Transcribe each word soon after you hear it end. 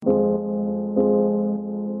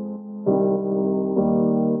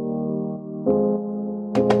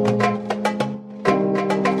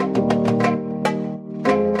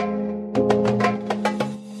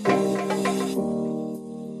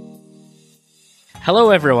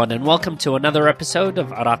Hello, everyone, and welcome to another episode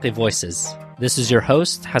of Iraqi Voices. This is your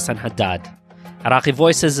host, Hassan Haddad. Iraqi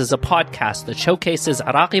Voices is a podcast that showcases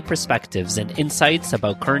Iraqi perspectives and insights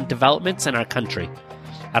about current developments in our country.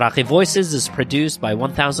 Iraqi Voices is produced by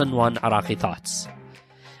 1001 Iraqi Thoughts.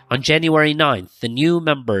 On January 9th, the new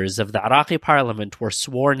members of the Iraqi Parliament were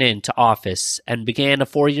sworn into office and began a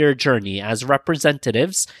 4-year journey as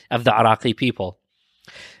representatives of the Iraqi people.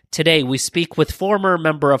 Today, we speak with former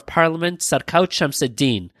Member of Parliament Sarkaut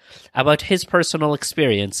Shamsuddin about his personal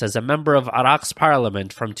experience as a member of Iraq's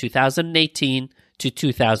Parliament from 2018 to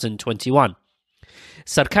 2021.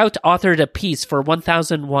 Sarkaut authored a piece for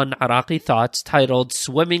 1001 Iraqi Thoughts titled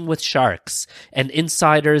Swimming with Sharks, an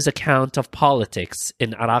insider's account of politics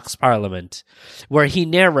in Iraq's parliament, where he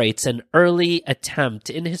narrates an early attempt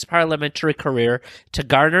in his parliamentary career to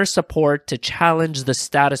garner support to challenge the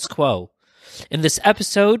status quo. In this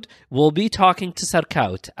episode, we'll be talking to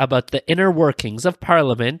Sarkaut about the inner workings of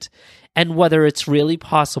Parliament and whether it's really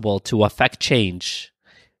possible to affect change.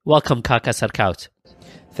 Welcome, Kaka Sarkaut.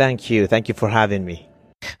 Thank you. Thank you for having me.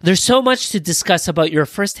 There's so much to discuss about your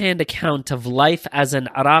first-hand account of life as an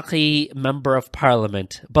Iraqi member of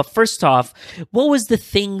Parliament. But first off, what was the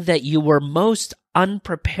thing that you were most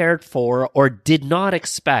unprepared for or did not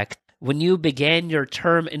expect when you began your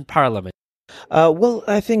term in Parliament? Well,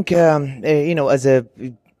 I think, as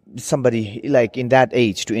somebody like in that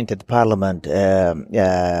age to enter the parliament,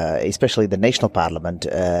 especially the national parliament,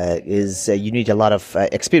 is you need a lot of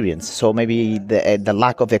experience. So maybe the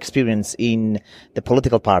lack of experience in the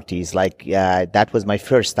political parties, that was my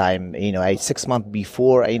first time. 6 months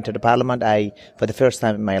before I entered the parliament, for the first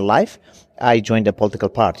time in my life, I joined a political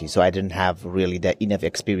party. So I didn't have really the enough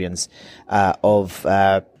experience of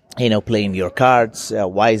playing your cards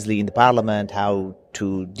wisely in the parliament, how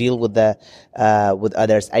to deal with with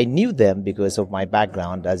others. I knew them because of my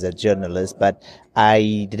background as a journalist, but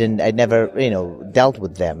I never, dealt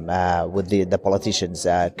with them, with the politicians,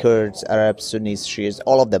 Kurds, Arabs, Sunnis, Shias,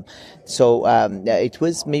 all of them. So, it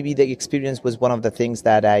was maybe the experience was one of the things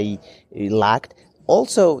that I lacked.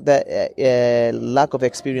 Also, the lack of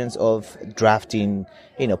experience of drafting,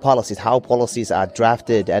 policies, how policies are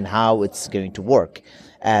drafted and how it's going to work.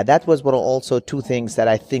 That was also two things that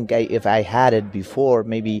I think if I had it before,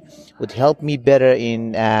 maybe would help me better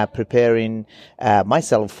in preparing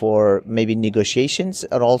myself for maybe negotiations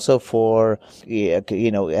and also for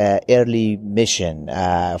early mission.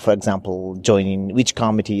 For example, joining which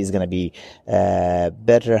committee is going to be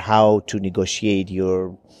better, how to negotiate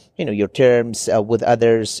your terms with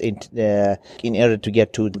others in order to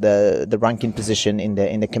get to the ranking position in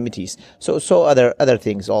the committees. So other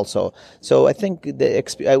things also. So I think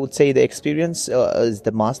I would say the experience is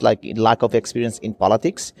the most, like lack of experience in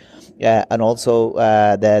politics, and also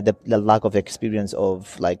the lack of experience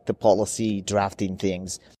of like the policy drafting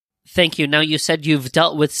things. Thank you. Now, you said you've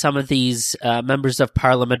dealt with some of these members of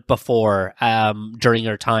parliament before during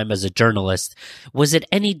your time as a journalist. Was it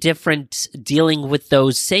any different dealing with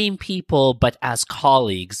those same people, but as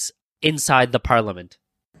colleagues inside the parliament?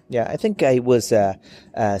 Yeah, I think I was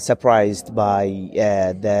surprised by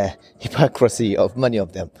the hypocrisy of many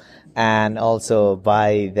of them, and also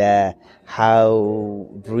by how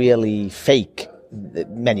really fake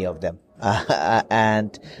many of them.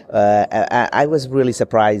 And I was really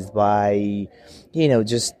surprised by, you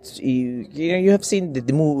have seen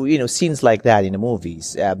the movie, scenes like that in the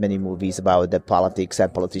movies, many movies about the politics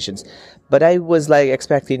and politicians. But I was like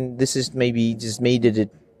expecting this is maybe just made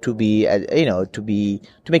it to be, to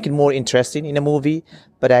make it more interesting in a movie.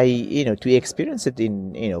 But to experience it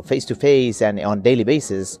in, face to face and on daily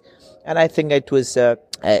basis. And I think it was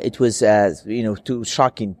too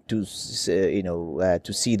shocking to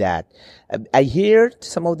see that. I heard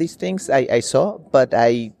some of these things I saw, but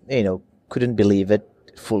I couldn't believe it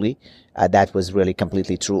fully. That was really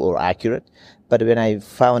completely true or accurate. But when I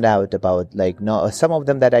found out about some of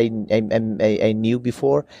them that I knew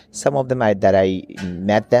before, some of them that I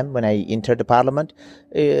met them when I entered the parliament,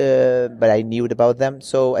 but I knew about them.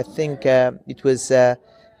 So I think it was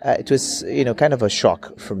kind of a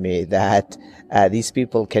shock for me that these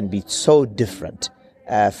people can be so different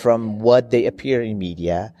from what they appear in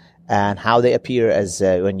media and how they appear as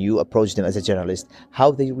when you approach them as a journalist,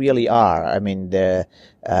 how they really are. I mean,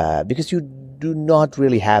 because you do not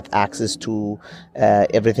really have access to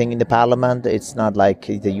everything in the parliament. It's not like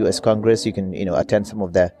the U.S. Congress. You can attend some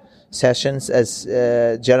of the sessions as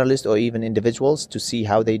journalists or even individuals to see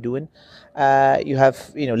how they're doing. You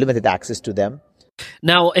have limited access to them.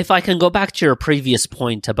 Now, if I can go back to your previous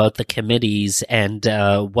point about the committees and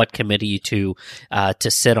what committee to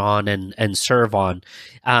sit on and serve on,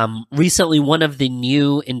 recently one of the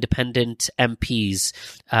new independent MPs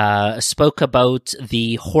spoke about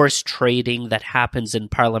the horse trading that happens in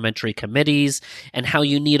parliamentary committees and how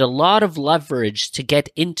you need a lot of leverage to get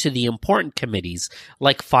into the important committees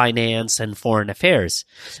like finance and foreign affairs.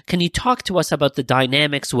 Can you talk to us about the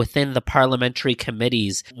dynamics within the parliamentary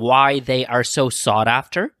committees, why they are so sought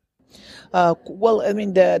after? Well, I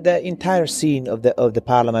mean, the entire scene of the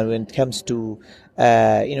parliament when it comes to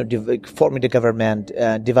forming the government,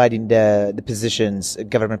 dividing the positions,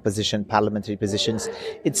 government position, parliamentary positions,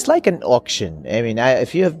 it's like an auction. I mean,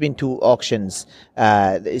 if you have been to auctions,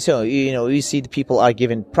 so you see the people are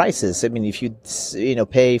given prices. I mean, if you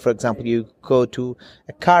pay, for example, you go to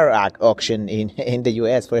a car auction in the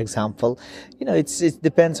US, for example, it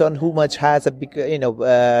depends on who much has a big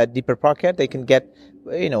deeper pocket. They can get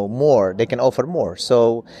more, they can offer more.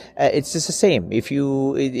 So it's just the same.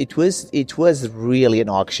 It was really an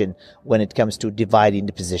auction when it comes to dividing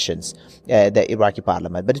the positions, the Iraqi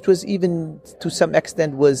parliament, but it was even to some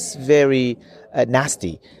extent was very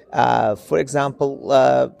nasty. For example,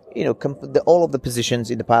 all of the positions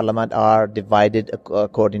in the parliament are divided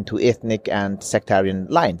according to ethnic and sectarian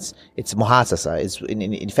lines. It's muhassasa, is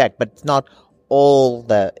in fact, but it's not all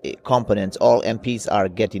the components, all MPs are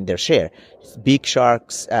getting their share. Big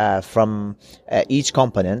sharks from each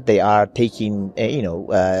component, they are taking, the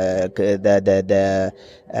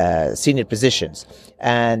senior positions.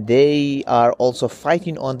 And they are also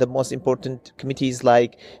fighting on the most important committees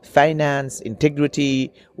like finance,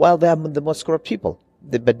 integrity, while they are the most corrupt people.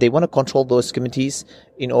 But they want to control those committees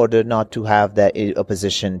in order not to have the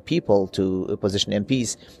opposition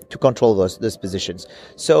MPs to control those positions.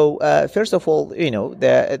 So first of all,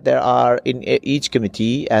 there are in each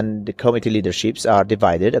committee, and the committee leaderships are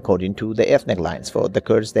divided according to the ethnic lines. For the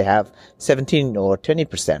Kurds, they have 17 or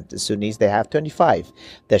 20%. The Sunnis, they have 25.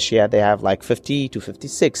 The Shia, they have like 50 to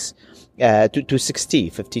 56. To 60,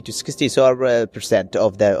 50 to 60, so percent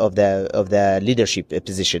of the leadership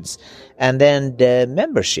positions, and then the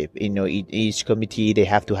membership. Each committee, they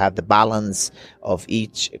have to have the balance of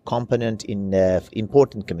each component in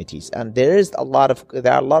important committees, and there are a lot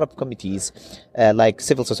of committees like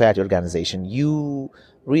civil society organization. You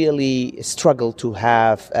really struggle to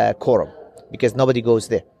have a quorum because nobody goes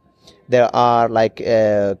there. There are like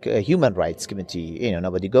a human rights committee,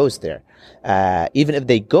 nobody goes there. Even if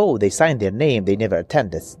they go, they sign their name, they never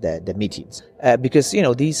attend the meetings. Because,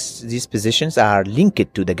 these positions are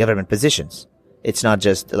linked to the government positions. It's not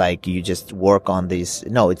just like you just work on these.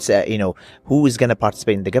 No, it's, who is going to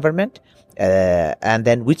participate in the government, and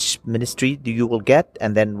then which ministry you will get,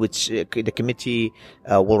 and then which the committee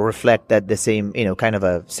will reflect that the same, kind of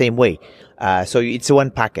a same way. So it's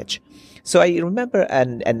one package. So I remember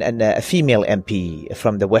a female MP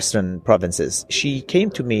from the Western provinces. She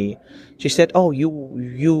came to me. She said, "Oh,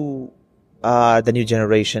 you are the new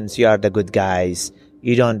generations. You are the good guys.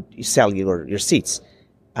 You don't sell your seats."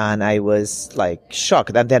 And I was like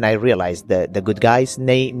shocked. And then I realized the good guys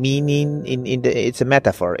meaning it's a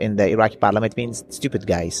metaphor in the Iraqi parliament, means stupid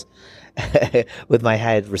guys. With my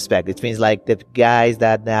high respect, it means like the guys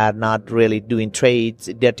that are not really doing trades,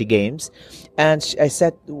 dirty games. And I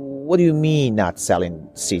said, "What do you mean not selling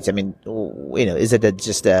seats? I mean, is it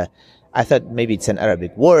just I thought maybe it's an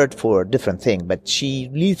Arabic word for a different thing, but she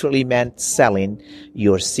literally meant selling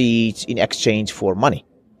your seats in exchange for money,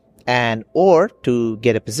 or to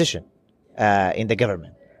get a position in the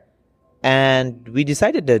government." And we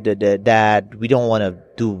decided that we don't want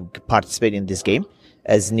to participate in this game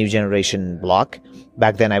as New Generation bloc.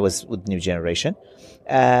 Back then I was with New Generation.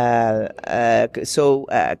 So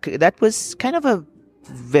that was kind of a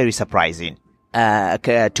very surprising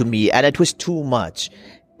to me, and it was too much.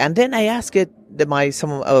 And then I asked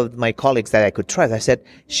some of my colleagues that I could trust. I said,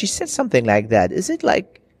 she said something like that. Is it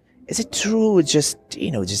true? Just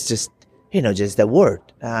the word.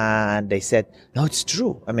 And they said, no, it's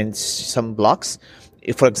true. I mean, some blocks,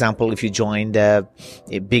 for example, if you join the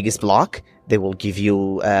biggest block, they will give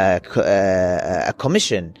you a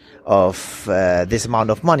commission of this amount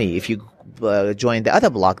of money. If you join the other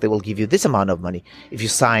block, they will give you this amount of money if you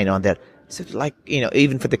sign on there. So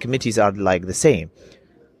even for the committees are like the same.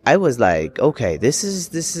 I was like, okay, this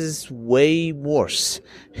is way worse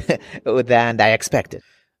than I expected.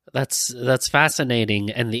 That's fascinating,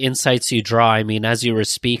 and the insights you draw. I mean, as you were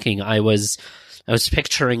speaking, I was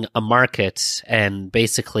picturing a market, and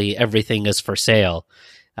basically everything is for sale.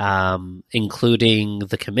 including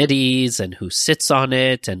the committees and who sits on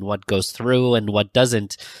it and what goes through and what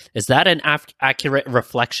doesn't. Is that an accurate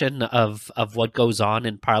reflection of what goes on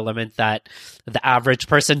in Parliament that the average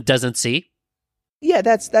person doesn't see? Yeah,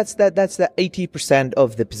 that's the 80%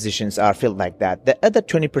 of the positions are filled like that. The other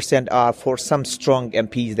 20% are for some strong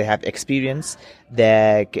MPs. They have experience.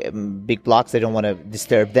 The big blocks, they don't want to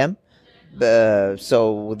disturb them.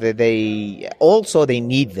 So they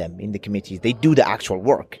need them in the committees. They do the actual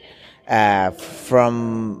work.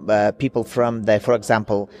 From people from for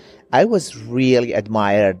example, I was really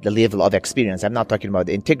admired the level of experience. I'm not talking about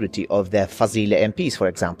the integrity of the Fazila MPs, for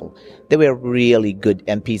example. They were really good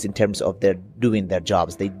MPs in terms of their doing their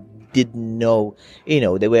jobs. They didn't know,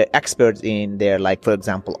 they were experts in their, like, for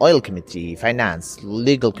example, oil committee, finance,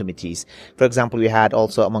 legal committees. For example, we had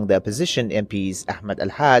also among the opposition MPs, Ahmed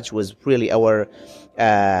Al-Haj was really our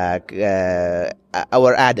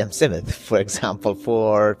Adam Smith, for example,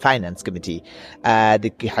 for finance committee. The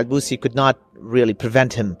Halbusi could not really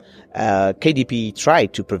prevent him. KDP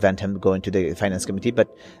tried to prevent him going to the finance committee, but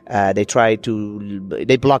they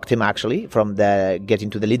blocked him actually from getting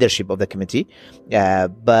to the leadership of the committee.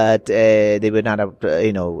 But they were not,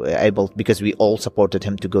 able, because we all supported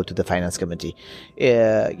him to go to the finance committee.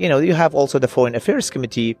 You have also the foreign affairs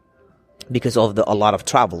committee, because of a lot of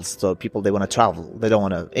travels. So people, they want to travel. They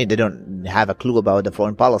don't have a clue about the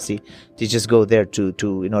foreign policy. They just go there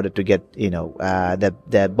in order to get,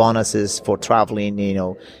 the bonuses for traveling,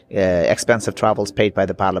 expensive travels paid by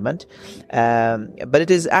the parliament. But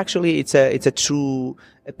it is actually, it's a true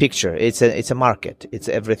picture. It's a market. It's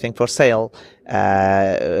everything for sale.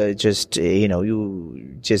 You just need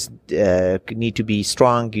to be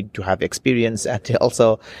strong, you need to have experience, and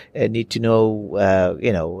also need to know,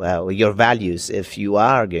 your values if you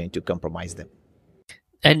are going to compromise them.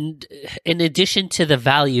 And in addition to the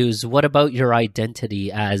values, what about your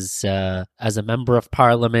identity as a member of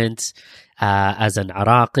parliament, as an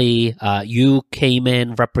Iraqi? You came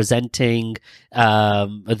in representing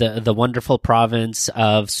the wonderful province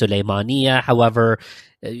of Suleymania. However,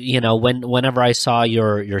 whenever I saw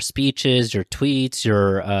your speeches, your tweets,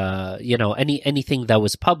 your anything that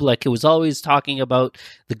was public, it was always talking about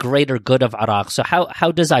the greater good of Iraq. So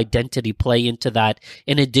how does identity play into that,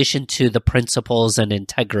 in addition to the principles and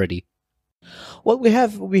integrity? Well,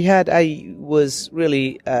 I was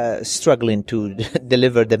really struggling to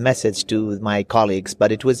deliver the message to my colleagues,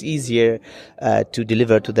 but it was easier to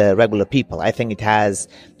deliver to the regular people. I think it had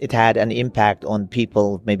an impact on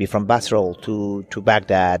people maybe from Basra to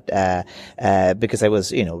Baghdad, because I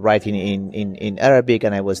was, writing in Arabic,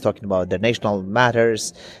 and I was talking about the national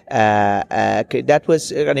matters. That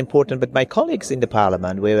was important, but my colleagues in the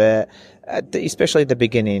parliament, we were, especially at the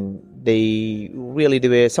beginning,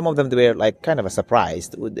 some of them, they were like kind of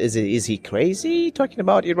surprised. Is he crazy talking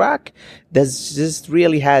about Iraq? Does this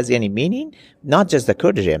really has any meaning? Not just the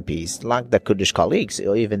Kurdish MPs, like the Kurdish colleagues,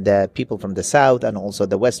 or even the people from the south and also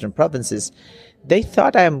the western provinces. They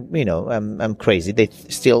thought I'm crazy.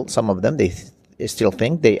 Some of them, they still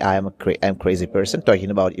think I'm a crazy person talking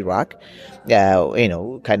about Iraq.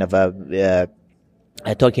 Kind of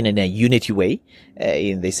talking in a unity way.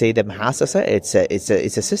 They say the Muhassasa, it's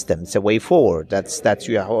a system, it's a way forward. That's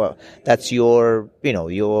your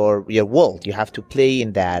world. You have to play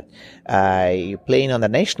in that. Playing on the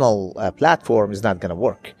national platform is not going to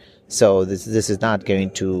work. So this is not going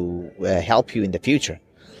to help you in the future.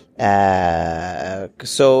 So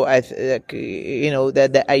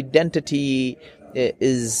the identity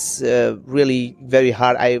is really very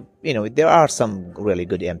hard. There are some really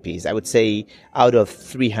good MPs. I would say out of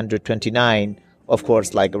 329, of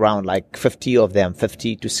course, like around 50 of them,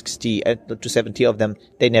 50 to 60 to 70 of them,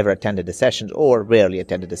 they never attended the sessions or rarely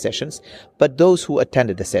attended the sessions. But those who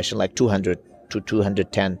attended the session, like 200 to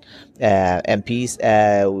 210 MPs,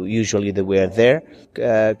 usually they were there.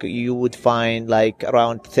 You would find like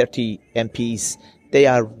around 30 MPs. They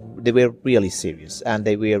were really serious and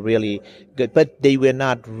they were really good, but they were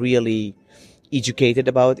not really educated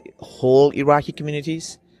about whole Iraqi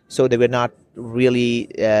communities. So they were not really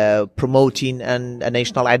promoting a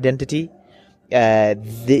national identity. My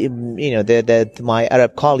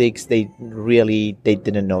Arab colleagues, they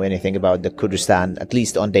didn't know anything about the Kurdistan, at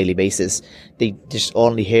least on daily basis. They just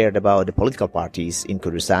only heard about the political parties in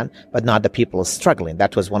Kurdistan, but not the people struggling.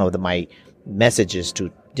 That was one of my messages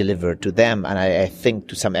to deliver to them, and I think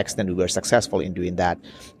to some extent we were successful in doing that,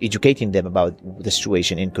 educating them about the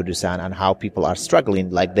situation in Kurdistan and how people are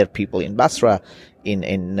struggling, like their people in Basra, in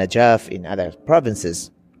Najaf, in other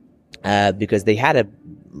provinces, because they had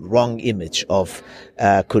wrong image of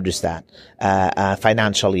Kurdistan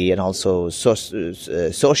financially and also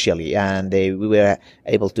socially, and we were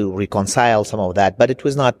able to reconcile some of that, but it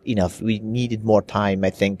was not enough. We needed more time, I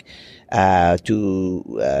think,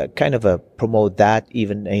 to kind of promote that,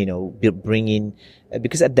 even bring in,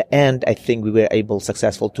 because at the end I think we were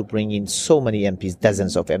successful to bring in so many MPs,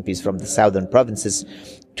 dozens of MPs from the southern provinces,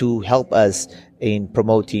 to help us in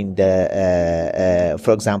promoting the,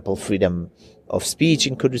 for example, freedom of speech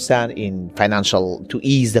in Kurdistan, to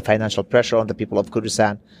ease the financial pressure on the people of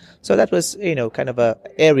Kurdistan. So that was, kind of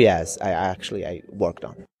areas I worked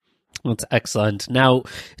on. That's excellent. Now,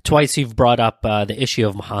 twice you've brought up the issue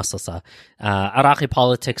of muhassasa. Iraqi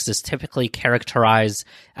politics is typically characterized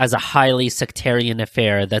as a highly sectarian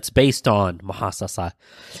affair that's based on muhassasa.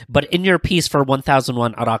 But in your piece for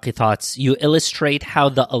 1001 Iraqi Thoughts, you illustrate how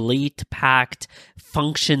the elite pact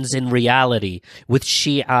functions in reality, with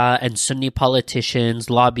Shia and Sunni politicians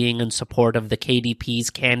lobbying in support of the KDP's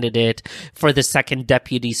candidate for the second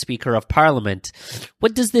deputy speaker of parliament.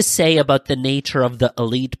 What does this say about the nature of the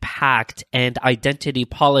elite pact and identity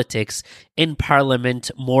politics in parliament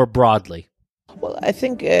more broadly? Well, I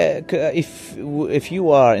think if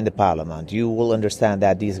you are in the parliament, you will understand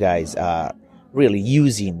that these guys are really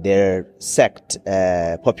using their sect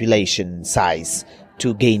population size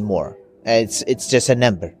to gain more. It's just a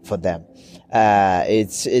number for them. For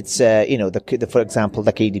example,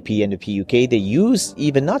 the KDP and the PUK, they use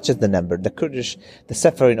even not just the number, the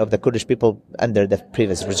suffering of the Kurdish people under the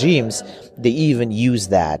previous regimes, they even use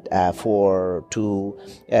that to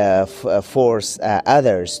force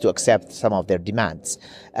others to accept some of their demands.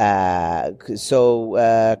 It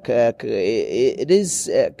is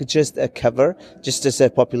just a cover, just as a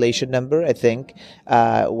population number, I think.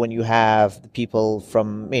 When you have the people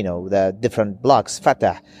from, the different blocks,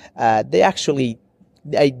 Fatah, they actually,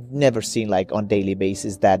 I never seen like on daily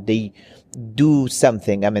basis that they do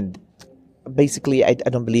something. I mean, basically, I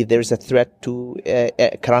don't believe there is a threat to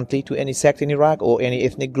currently to any sect in Iraq or any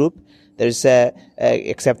ethnic group. There's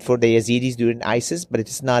except for the Yazidis during ISIS, but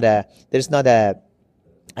there's not a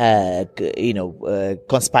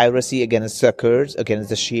conspiracy against the Kurds, against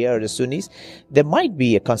the Shia or the Sunnis. There might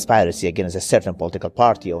be a conspiracy against a certain political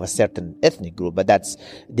party or a certain ethnic group, but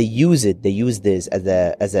they use this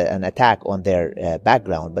as an attack on their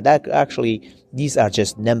background. But these are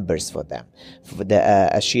just numbers for them. For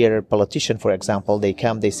a Shia politician, for example, they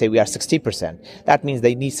say we are 60%. That means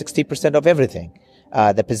they need 60% of everything.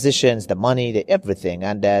 The positions, the money, everything,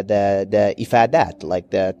 and the ifadat, like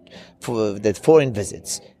the foreign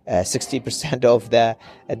visits, 60% of the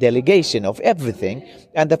delegation of everything,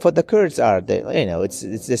 and for the Kurds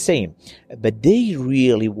it's the same, but they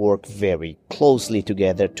really work very closely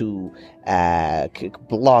together to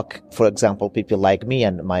block, for example, people like me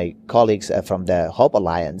and my colleagues from the Hope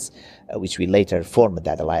Alliance, which we later formed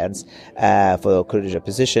that alliance for Kurdish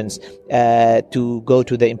oppositions, to go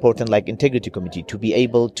to the important integrity committee, to be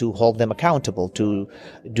able to hold them accountable, to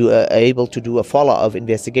able to do a follow-up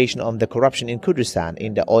investigation on the corruption in Kurdistan,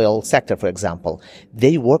 in the oil sector, for example.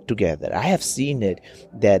 They work together. I have seen it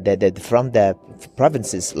that from the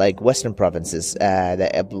provinces, like Western provinces, the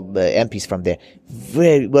MPs from there,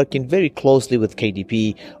 working very closely with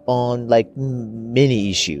KDP on many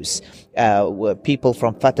issues. People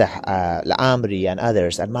from Fatah, Al-Amri and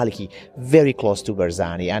others, and Maliki, very close to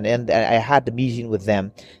Barzani, and I had the meeting with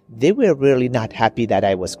them. They were really not happy that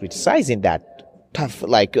I was criticizing that tough,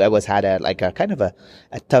 I had a kind of a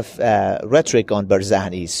tough rhetoric on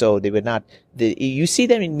Barzani. So they were not. You see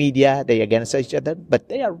them in media, they against each other, but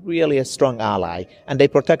they are really a strong ally and they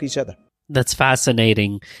protect each other. That's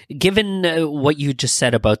fascinating. Given what you just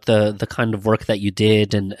said about the kind of work that you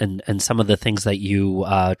did and some of the things that you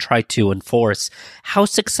tried to enforce, how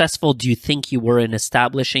successful do you think you were in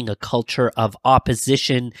establishing a culture of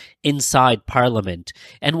opposition inside Parliament?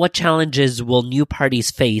 And what challenges will new parties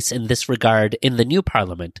face in this regard in the new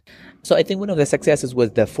Parliament? So I think one of the successes was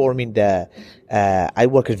forming I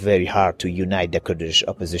worked very hard to unite the Kurdish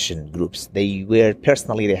opposition groups. They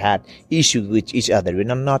had issues with each other. We're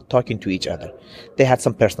not talking to each other. They had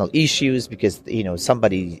some personal issues because,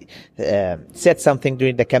 somebody said something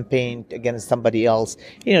during the campaign against somebody else,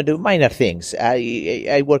 the minor things.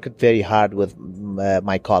 I worked very hard with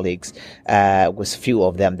my colleagues, with few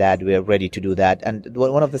of them that were ready to do that. And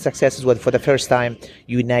one of the successes was for the first time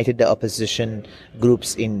united the opposition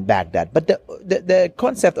groups in Baghdad. But the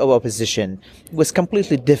concept of opposition was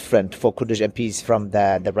completely different for Kurdish MPs from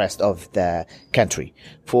the rest of the country.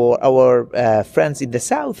 For our friends in the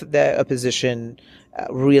south, the opposition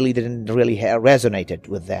really didn't resonated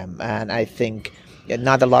with them. And I think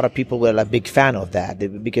not a lot of people were a big fan of that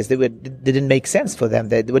because they didn't make sense for them.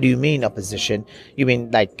 What do you mean opposition? You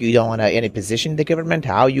mean like you don't want any position in the government?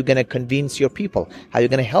 How are you going to convince your people? How are you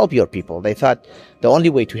going to help your people? They thought the only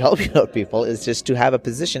way to help your people is just to have a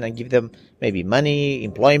position and give them maybe money,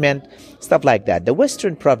 employment, stuff like that. The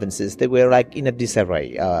Western provinces, they were like in a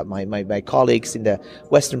disarray. My colleagues in the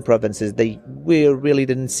Western provinces, we really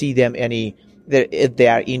didn't see them if they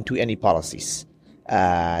are into any policies.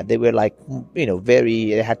 They were like,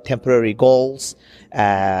 they had temporary goals,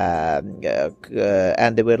 and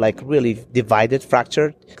they were like really divided,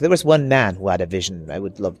 fractured. There was one man who had a vision. I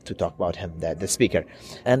would love to talk about him, the speaker.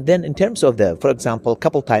 And then in terms of for example,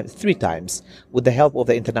 three times, with the help of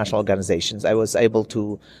the international organizations, I was able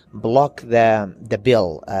to block the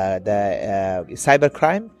bill, the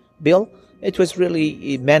cybercrime bill. It was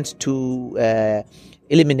really meant to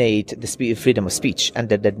eliminate the freedom of speech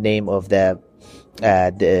under the name of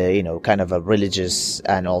kind of a religious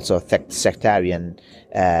and also sectarian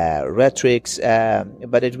rhetorics,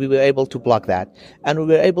 but we were able to block that, and we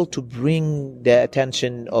were able to bring the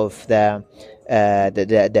attention of the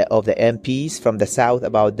MPs from the south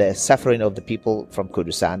about the suffering of the people from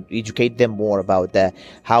Kurdistan, educate them more about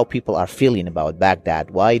how people are feeling about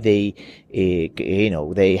Baghdad, why they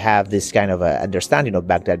have this kind of understanding of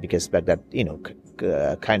Baghdad, because Baghdad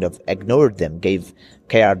kind of ignored them, gave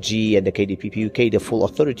KRG and the KDP-PUK the full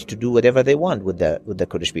authority to do whatever they want with the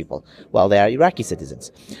Kurdish people, while they are Iraqi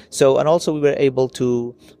citizens. So, and also we were able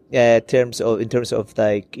to, in terms of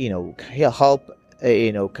like, help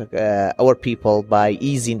our people by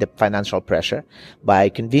easing the financial pressure, by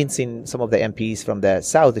convincing some of the MPs from the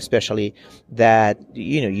south, especially, that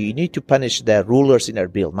you need to punish the rulers in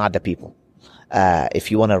Erbil, not the people.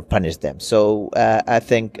 If you want to punish them. So I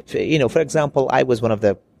think, for example, I was one of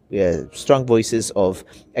the strong voices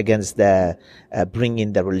against the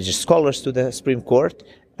bringing the religious scholars to the Supreme Court,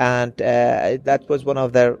 and that was one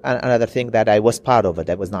of another thing that I was part of it.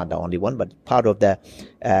 I was not the only one, but part of the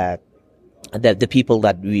people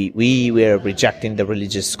that we were rejecting the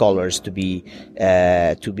religious scholars to be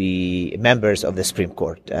members of the Supreme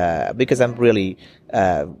Court, because I'm really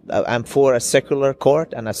I'm for a secular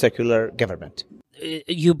court and a secular government.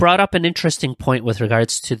 You brought up an interesting point with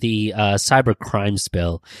regards to the cyber crimes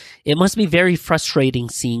bill. It must be very frustrating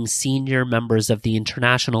seeing senior members of the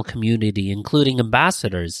international community, including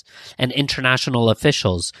ambassadors and international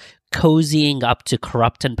officials, cozying up to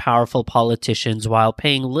corrupt and powerful politicians while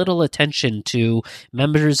paying little attention to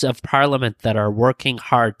members of parliament that are working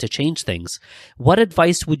hard to change things. What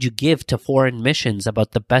advice would you give to foreign missions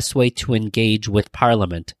about the best way to engage with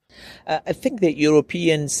parliament? I think that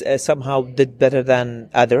Europeans somehow did better than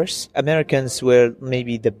others. Americans were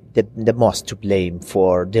maybe the most to blame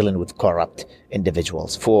for dealing with corrupt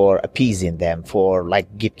individuals, for appeasing them, for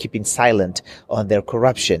keeping silent on their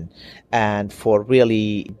corruption, and for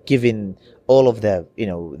really giving all of the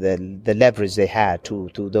leverage they had to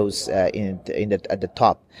those at the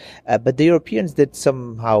top. But the Europeans did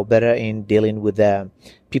somehow better in dealing with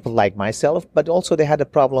people like myself. But also they had a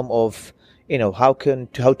problem of how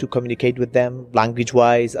to communicate with them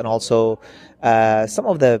language-wise, and also some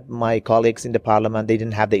of my colleagues in the parliament, they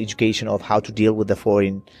didn't have the education of how to deal with the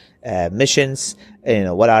foreign missions.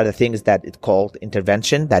 What are the things that it's called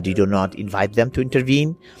intervention, that you do not invite them to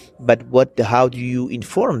intervene, but how do you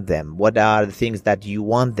inform them? What are the things that you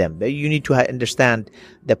want them? You need to understand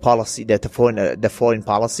the policy, the foreign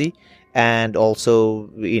policy, and also,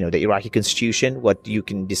 the Iraqi constitution, what you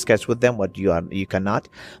can discuss with them, what you cannot.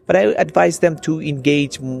 But I advise them to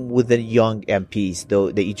engage with the young MPs,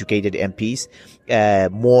 the educated MPs,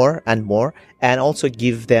 more and more, and also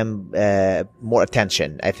give them more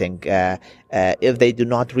attention. I think if they do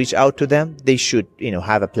not reach out to them, they should,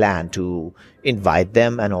 have a plan to invite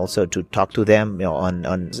them and also to talk to them,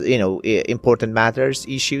 on important matters,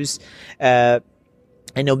 issues.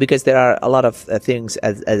 Because there are a lot of things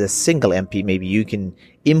as a single MP, maybe you can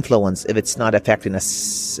influence if it's not affecting a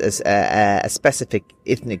specific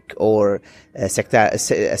ethnic or a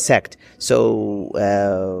sect. So,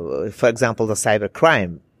 for example, the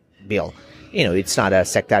cybercrime bill, it's not a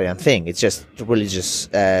sectarian thing. It's just religious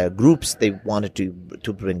groups. They wanted to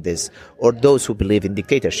bring this, or those who believe in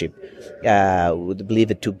dictatorship would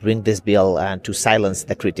believe it to bring this bill and to silence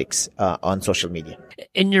the critics on social media.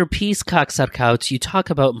 In your piece, Kak Sarkaut, you talk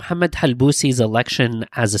about Mohammed Halbusi's election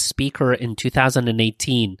as a speaker in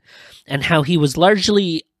 2018 and how he was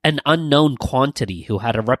largely an unknown quantity who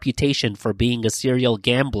had a reputation for being a serial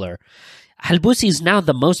gambler. Halbusi is now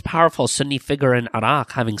the most powerful Sunni figure in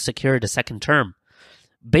Iraq, having secured a second term.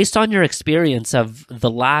 Based on your experience of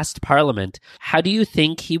the last parliament, how do you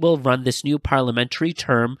think he will run this new parliamentary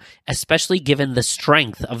term, especially given the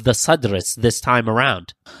strength of the Sadris this time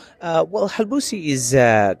around? Well, Halbusi is,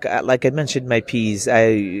 like I mentioned in my piece,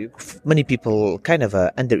 many people kind of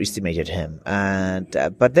underestimated him.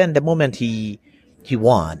 But then the moment he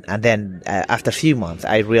won, and then after a few months,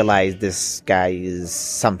 I realized this guy is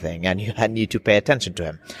something, and you need to pay attention to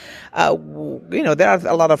him. There are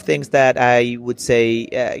a lot of things that I would say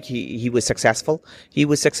he was successful. He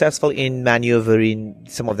was successful in maneuvering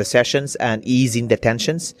some of the sessions and easing the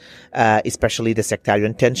tensions, especially the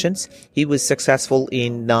sectarian tensions. He was successful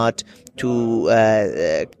in not to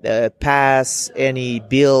pass any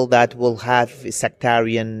bill that will have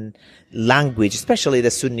sectarian language, especially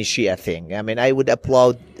the Sunni Shia thing. I mean, I would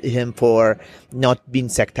applaud him for not being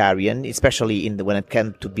sectarian, especially when it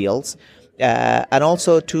comes to bills. And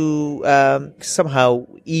also to somehow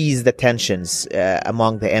ease the tensions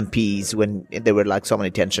among the MPs when there were like so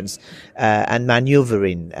many tensions, and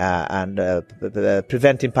maneuvering and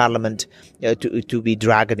preventing Parliament to be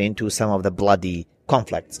dragged into some of the bloody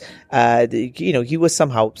conflicts. He was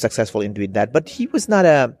somehow successful in doing that, but he was not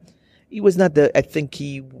I think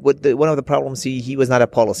one of the problems, he was not a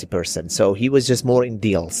policy person. So he was just more in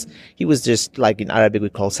deals. He was just like in Arabic we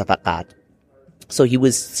call safaqat. So he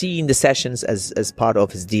was seeing the sessions as part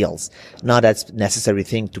of his deals, not as necessary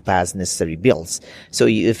thing to pass necessary bills. So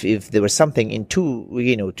if there was something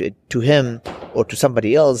to him or to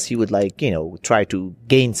somebody else, he would try to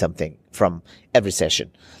gain something from every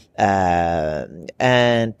session.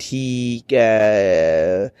 And he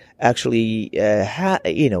actually had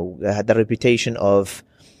the reputation of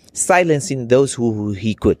silencing those who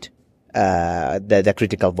he could, the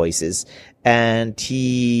critical voices, and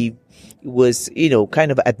he was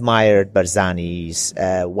kind of admired Barzani's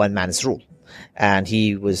one man's rule, and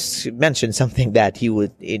he mentioned something that he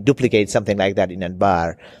would duplicate something like that in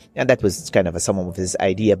Anbar. And that was kind of some of his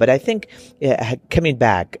idea. But I think coming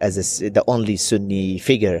back as the only Sunni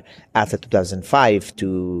figure after 2005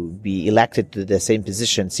 to be elected to the same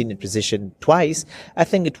position, senior position twice, I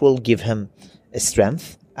think it will give him a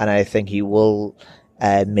strength. And I think he will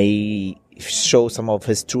may show some of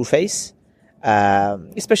his true face,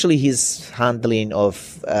 especially his handling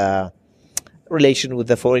of relation with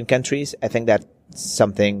the foreign countries. I think that's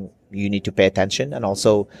something you need to pay attention, and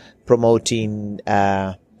also promoting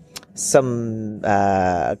some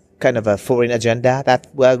kind of a foreign agenda. That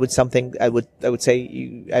would something I would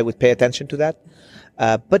say I would pay attention to that.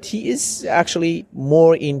 But he is actually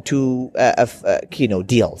more into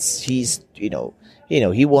deals. He's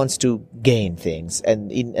he wants to gain things, and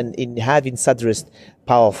in having Sadrist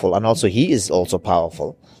powerful, and also he is also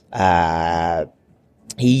powerful.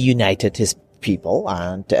 He united his people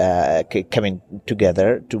and coming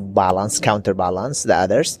together to counterbalance the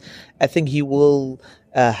others. I think he will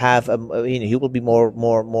have he will be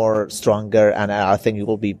more stronger, and I think he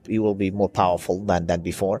will be more powerful than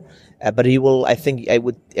before. But he will. I think I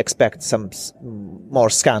would expect some more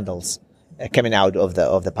scandals coming out of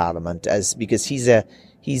the parliament, because he's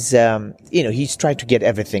trying to get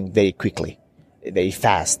everything very quickly, very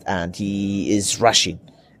fast, and he is rushing,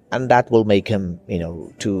 and that will make him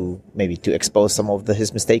to expose some of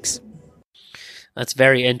his mistakes. That's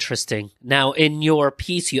very interesting. Now, in your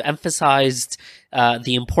piece, you emphasized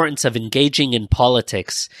the importance of engaging in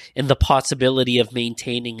politics, in the possibility of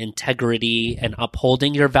maintaining integrity and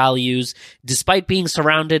upholding your values despite being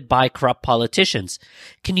surrounded by corrupt politicians.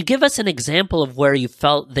 Can you give us an example of where you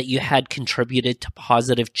felt that you had contributed to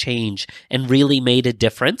positive change and really made a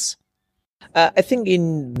difference? I think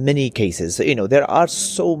in many cases, there are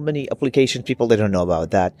so many applications, people they don't know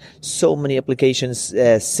about that. So many applications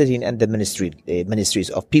sitting in the ministries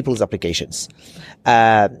of people's applications.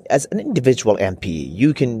 As an individual MP,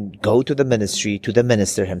 you can go to the ministry, to the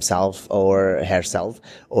minister himself or herself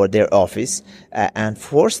or their office, and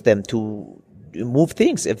force them to move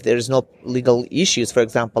things if there's no legal issues. For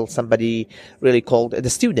example, somebody really called the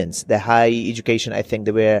students, the high education, I think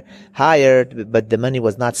they were hired, but the money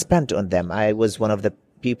was not spent on them. I was one of the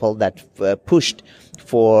people that pushed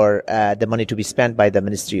for the money to be spent by the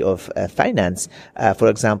Ministry of Finance. For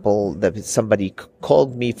example, somebody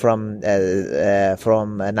called me from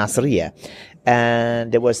Nasiriyah,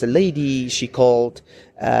 and there was a lady, she called,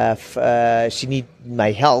 she needed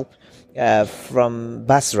my help. From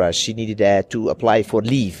Basra, she needed to apply for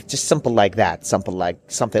leave, just something like that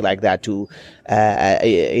to,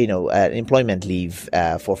 employment leave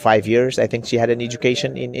for 5 years. I think she had an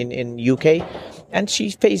education in UK, and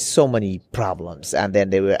she faced so many problems, and then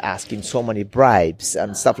they were asking so many bribes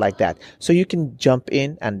and stuff like that. So you can jump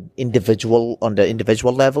in and on the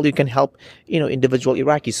individual level, you can help, individual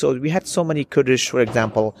Iraqis. So we had so many Kurdish, for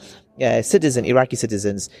example, Iraqi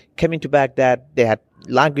citizens coming to Baghdad. They had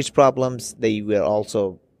language problems. They were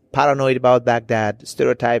also paranoid about Baghdad,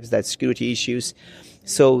 stereotypes, that security issues.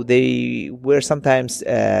 So they were sometimes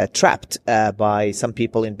trapped by some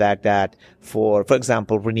people in Baghdad for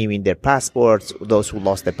example, renewing their passports, those who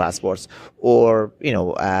lost their passports, or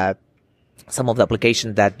some of the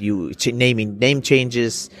applications that name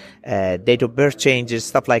changes, date of birth changes,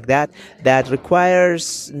 stuff like that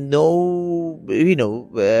requires no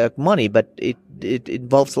money, but it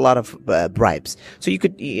involves a lot of bribes. So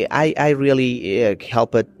I really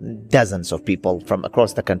help dozens of people from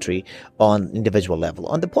across the country on individual level.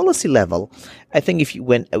 On the policy level, I think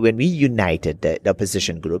when we united the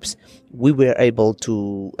opposition groups, we were able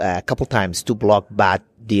to a couple times to block bad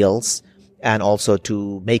deals and also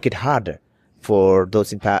to make it harder for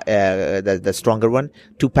those the stronger one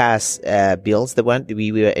to pass bills.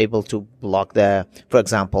 We were able to block the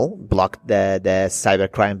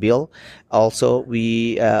cybercrime bill. Also,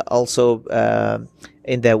 we when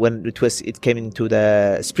it came into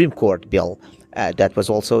the Supreme Court bill, that was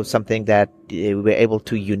also something that we were able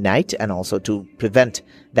to unite and also to prevent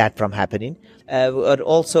that from happening. But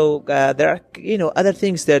also, there are, other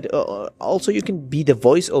things that also you can be the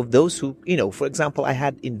voice of those who, for example, I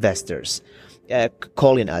had investors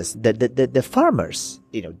calling us, the farmers,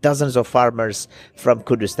 dozens of farmers from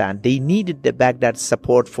Kurdistan. They needed the Baghdad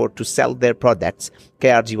support to sell their products.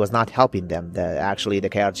 KRG was not helping them. Actually, the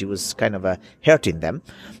KRG was kind of hurting them.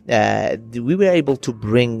 We were able to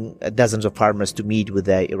bring dozens of farmers to meet with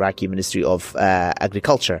the Iraqi Ministry of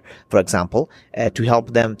Agriculture, for example, to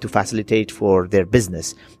help them to facilitate for their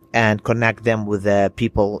business and connect them with the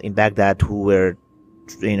people in Baghdad who were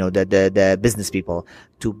the business people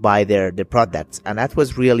to buy their products. And that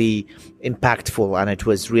was really impactful, and it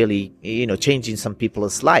was really, changing some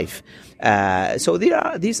people's life. So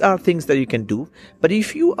these are things that you can do. But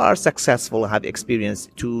if you are successful, have experience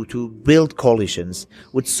to build coalitions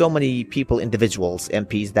with so many people, individuals,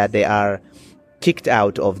 MPs, that they are kicked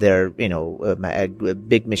out of their,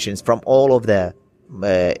 big missions from all of the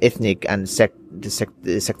ethnic and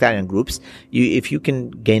sectarian groups, if you can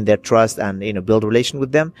gain their trust and build a relation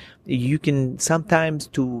with them, you can sometimes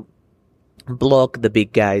to block the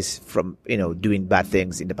big guys from doing bad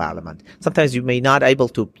things in the parliament. Sometimes you may not able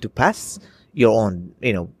to pass your own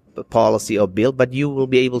policy or bill, but you will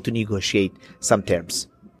be able to negotiate some terms.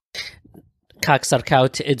 Kak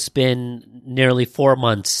Sarkaut, it's been nearly 4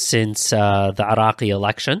 months since the Iraqi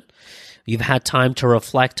election. You've had time to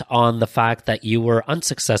reflect on the fact that you were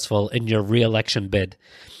unsuccessful in your re-election bid.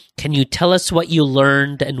 Can you tell us what you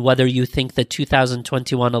learned and whether you think the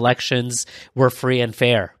 2021 elections were free and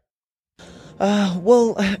fair?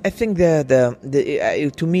 Well, I think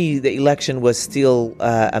to me the election was still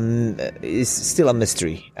is still a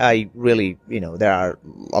mystery. I really, there are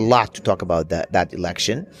a lot to talk about that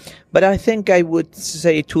election, but I think I would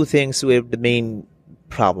say two things were the main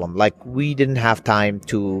problem. Like, we didn't have time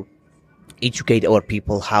to educate our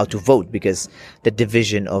people how to vote, because the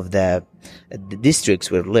division of the districts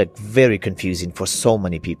were very confusing for so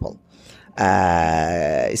many people.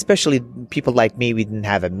 Especially people like me, we didn't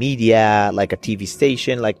have a media, like a TV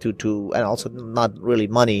station, and also not really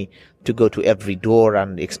money to go to every door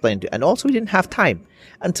and explain and also we didn't have time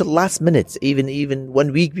until last minute, even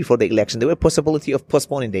 1 week before the election. There were possibility of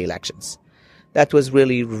postponing the elections. That was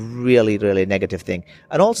really, really, really a negative thing.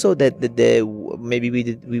 And also that maybe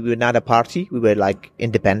we were not a party. We were like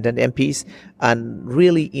independent MPs. And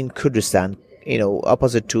really in Kurdistan,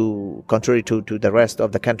 contrary to the rest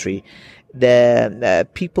of the country, the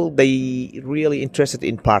people, they really interested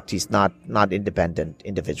in parties, not independent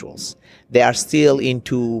individuals. They are still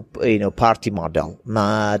into, party model,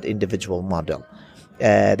 not individual model.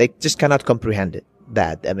 They just cannot comprehend it.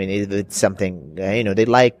 That, I mean, it's something, they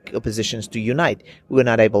like oppositions to unite. We were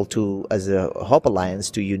not able to, as a Hope Alliance,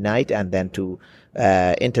 to unite and then to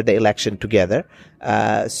enter the election together.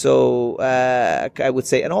 So I would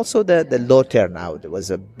say, and also the low turnout was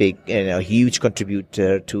a big, huge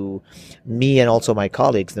contributor to me and also my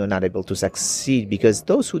colleagues. They were not able to succeed because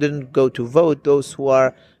those who didn't go to vote, those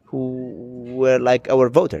who were like our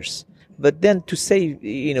voters. But then to say,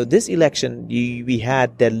 this election, we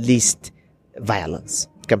had the least violence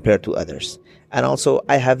compared to others. And also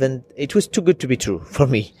it was too good to be true for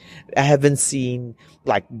me. I haven't seen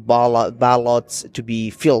like ballots to be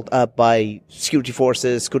filled up by security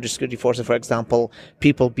forces, Kurdish security forces, for example,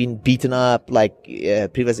 people being beaten up like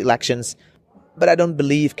previous elections. but I don't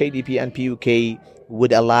believe KDP and PUK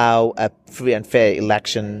would allow a free and fair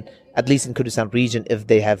election, at least in Kurdistan region, if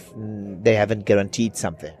they haven't guaranteed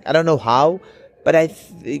something. I don't know how, but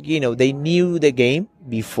they knew the game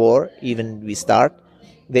before even we start.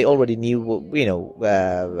 They already knew, what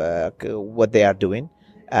they are doing,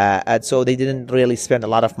 and so they didn't really spend a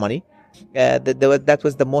lot of money. That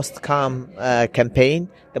was the most calm campaign,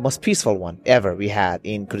 the most peaceful one ever we had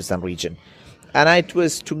in Kurdistan region. And it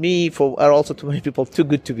was, to me, also to many people, too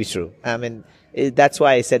good to be true. I mean, that's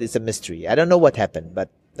why I said it's a mystery. I don't know what happened, but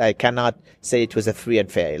I cannot say it was a free and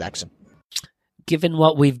fair election. Given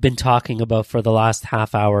what we've been talking about for the last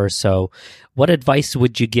half hour or so, what advice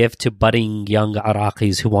would you give to budding young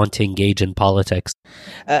Iraqis who want to engage in politics?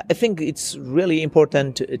 I think it's really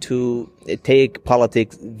important to take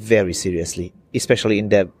politics very seriously, especially in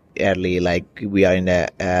the we are in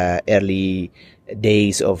the early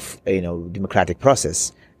days of democratic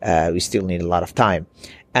process. We still need a lot of time,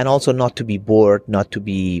 and also not to be bored, not to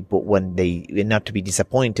be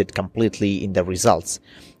disappointed completely in the results.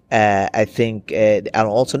 I think, and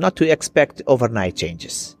also not to expect overnight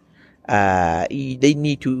changes. They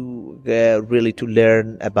need to really to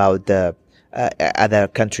learn about the other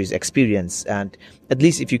countries' experience, and at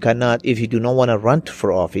least if you do not want to run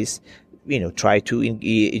for office, try to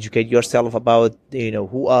educate yourself about,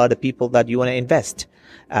 who are the people that you want to invest,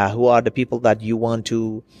 who are the people that you want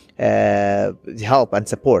to help and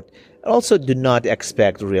support. Also, do not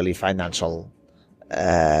expect really financial,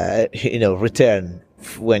 return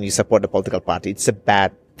when you support a political party. It's a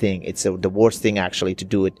bad thing. It's the worst thing actually to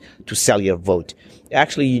do it, to sell your vote.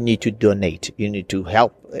 Actually, you need to donate. You need to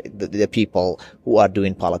help the people who are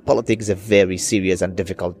doing politics. Politics is a very serious and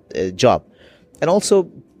difficult job. And also,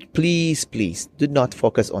 please do not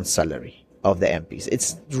focus on salary of the MPs.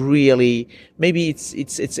 It's really, maybe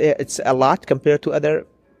it's a lot compared to other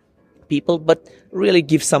people, but really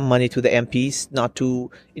give some money to the MPs,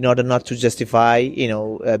 in order not to justify,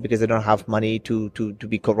 because they don't have money to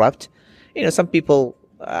be corrupt. Some people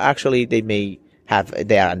actually they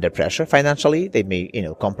are under pressure financially. They may,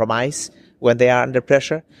 compromise when they are under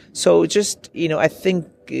pressure. So just, I think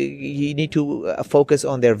you need to focus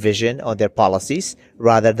on their vision, on their policies,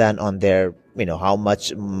 rather than on their, how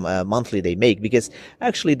much monthly they make, because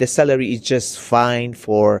actually the salary is just fine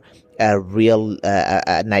for a real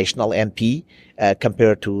national MP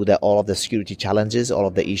compared to all of the security challenges, all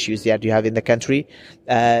of the issues that you have in the country.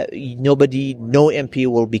 No MP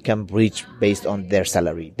will become rich based on their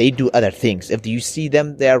salary. They do other things. If you see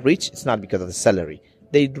them, they are rich, it's not because of the salary.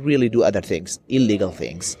 They really do other things, illegal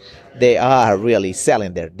things. They are really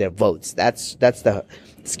selling their votes. That's the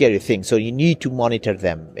scary thing. So you need to monitor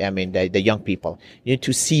them. I mean, the young people. You need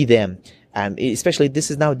to see them. And especially this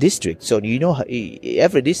is now district. So,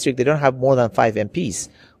 every district, they don't have more than 5 MPs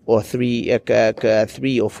or 3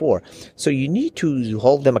 or 4. So you need to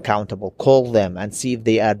hold them accountable, call them and see if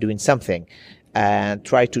they are doing something, and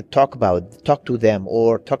try to talk to them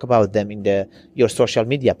or talk about them in your social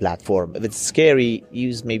media platform. If it's scary,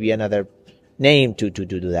 use maybe another name to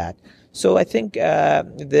do that. So I think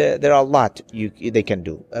there are a lot they can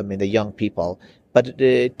do. I mean, the young people, but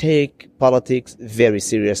take politics very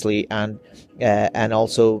seriously, and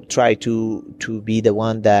also try to be the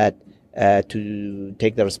one that to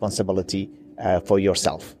take the responsibility for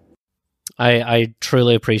yourself. I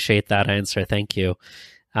truly appreciate that answer. Thank you.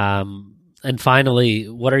 And finally,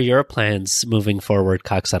 what are your plans moving forward,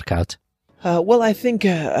 Kak Sarkat? Well, I think,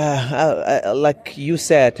 like you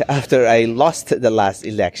said, after I lost the last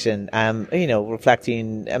election, I'm,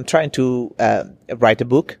 reflecting. I'm trying to write a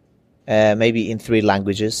book, maybe in 3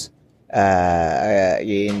 languages,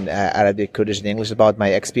 in Arabic, Kurdish, and English, about my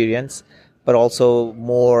experience, but also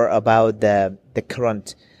more about the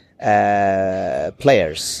current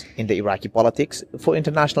players in the Iraqi politics, for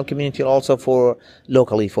international community, also for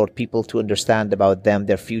locally, for people to understand about them,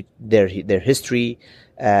 their history,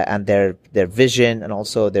 and their vision, and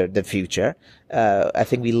also their future. I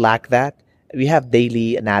think we lack that. We have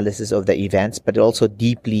daily analysis of the events, but also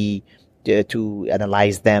deeply to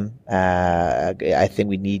analyze them. I think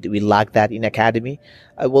we lack that in academy.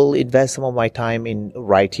 I will invest some of my time in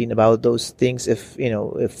writing about those things if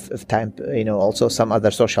time, also some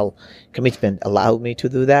other social commitment allow me to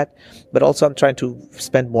do that. But also I'm trying to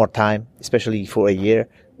spend more time, especially for a year,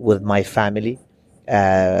 with my family,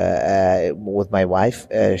 with my wife.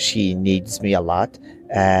 She needs me a lot.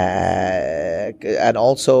 And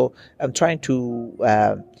also I'm trying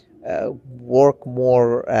to work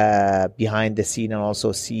more behind the scene, and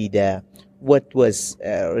also see what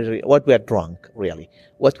went wrong, really,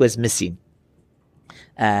 what was missing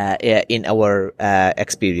in our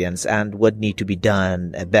experience, and what need to be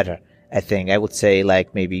done better thing. I would say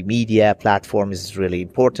like maybe media platform is really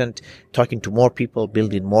important, talking to more people,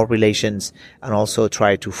 building more relations, and also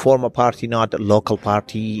try to form a party, not a local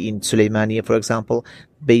party in Suleimania, for example,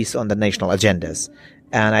 based on the national agendas.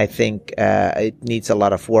 And I think it needs a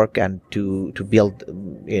lot of work and to build,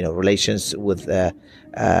 relations with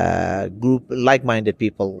group like-minded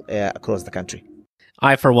people across the country.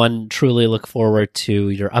 I, for one, truly look forward to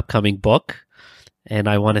your upcoming book. And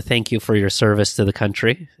I want to thank you for your service to the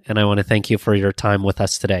country. And I want to thank you for your time with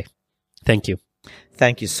us today. Thank you.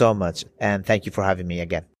 Thank you so much. And thank you for having me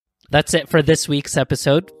again. That's it for this week's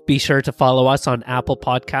episode. Be sure to follow us on Apple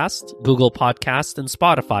Podcasts, Google Podcasts, and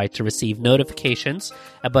Spotify to receive notifications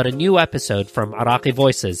about a new episode from Araqi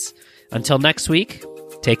Voices. Until next week,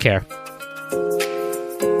 take care.